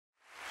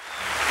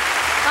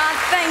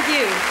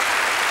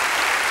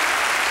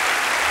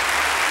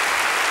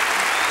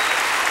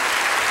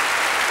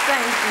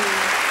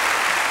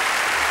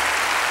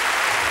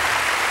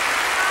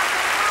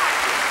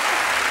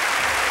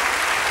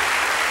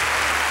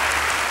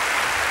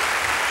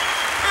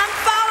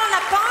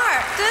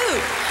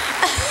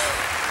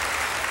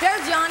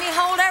Johnny,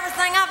 hold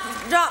everything up,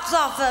 drops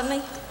off of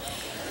me.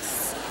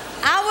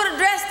 I would have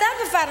dressed up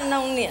if I'd have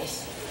known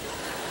this.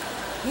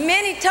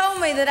 Minnie told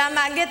me that I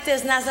might get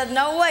this, and I said,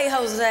 no way,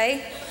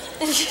 Jose.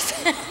 And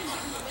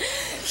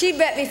she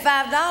bet me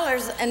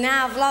 $5, and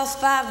now I've lost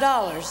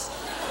 $5.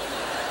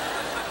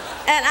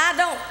 And I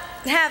don't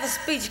have a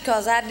speech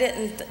because I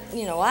didn't,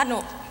 you know,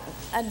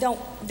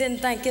 didn't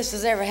think this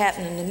was ever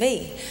happening to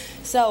me.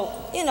 So,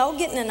 you know,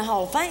 getting in the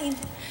Hall of Fame,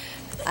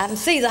 I can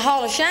see the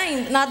Hall of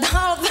Shame, but not the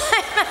Hall of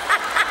Fame.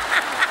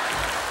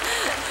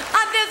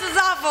 This is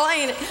awful,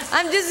 ain't it?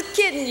 I'm just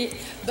kidding you.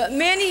 But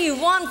Minnie, you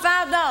won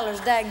 $5,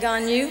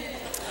 daggone you.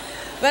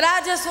 But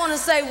I just want to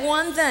say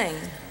one thing.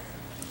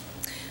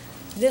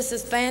 This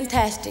is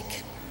fantastic.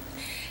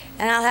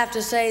 And I'll have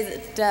to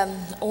say that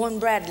Owen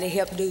Bradley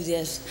helped do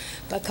this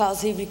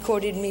because he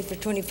recorded me for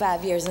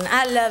 25 years. And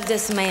I love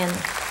this man.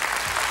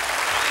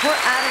 I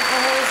don't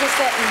know where he's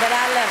sitting, but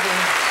I love him.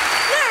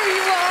 There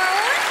you are,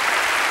 Owen.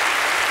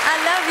 I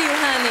love you,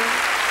 honey.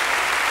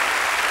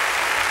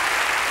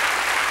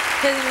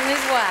 Him and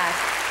his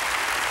wife.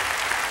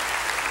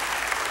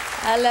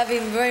 I love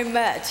him very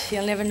much.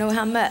 You'll never know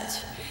how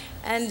much.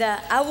 And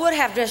I would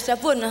have dressed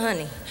up, wouldn't I,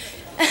 honey?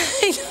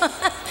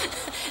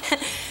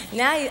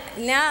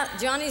 Now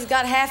Johnny's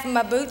got half of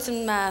my boots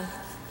and my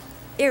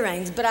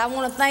earrings, but I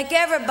want to thank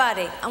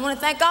everybody. I want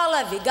to thank all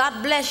of you.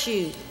 God bless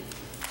you.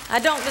 I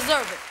don't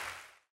deserve it.